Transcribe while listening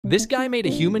This guy made a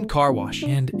human car wash,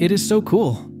 and it is so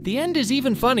cool. The end is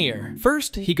even funnier.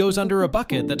 First, he goes under a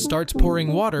bucket that starts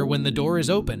pouring water when the door is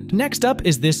opened. Next up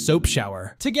is this soap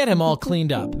shower to get him all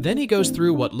cleaned up. Then he goes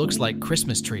through what looks like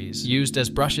Christmas trees, used as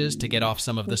brushes to get off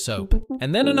some of the soap.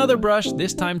 And then another brush,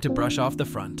 this time to brush off the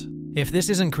front. If this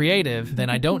isn't creative, then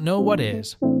I don't know what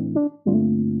is.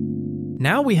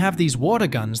 Now we have these water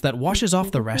guns that washes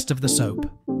off the rest of the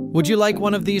soap. Would you like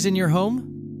one of these in your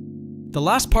home? The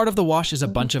last part of the wash is a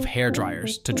bunch of hair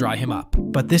dryers to dry him up.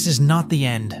 But this is not the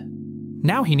end.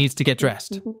 Now he needs to get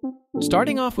dressed.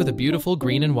 Starting off with a beautiful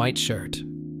green and white shirt.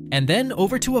 And then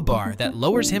over to a bar that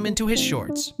lowers him into his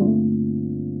shorts.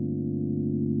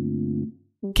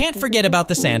 Can't forget about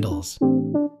the sandals.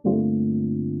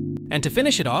 And to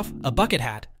finish it off, a bucket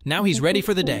hat. Now he's ready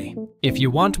for the day. If you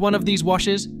want one of these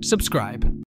washes, subscribe.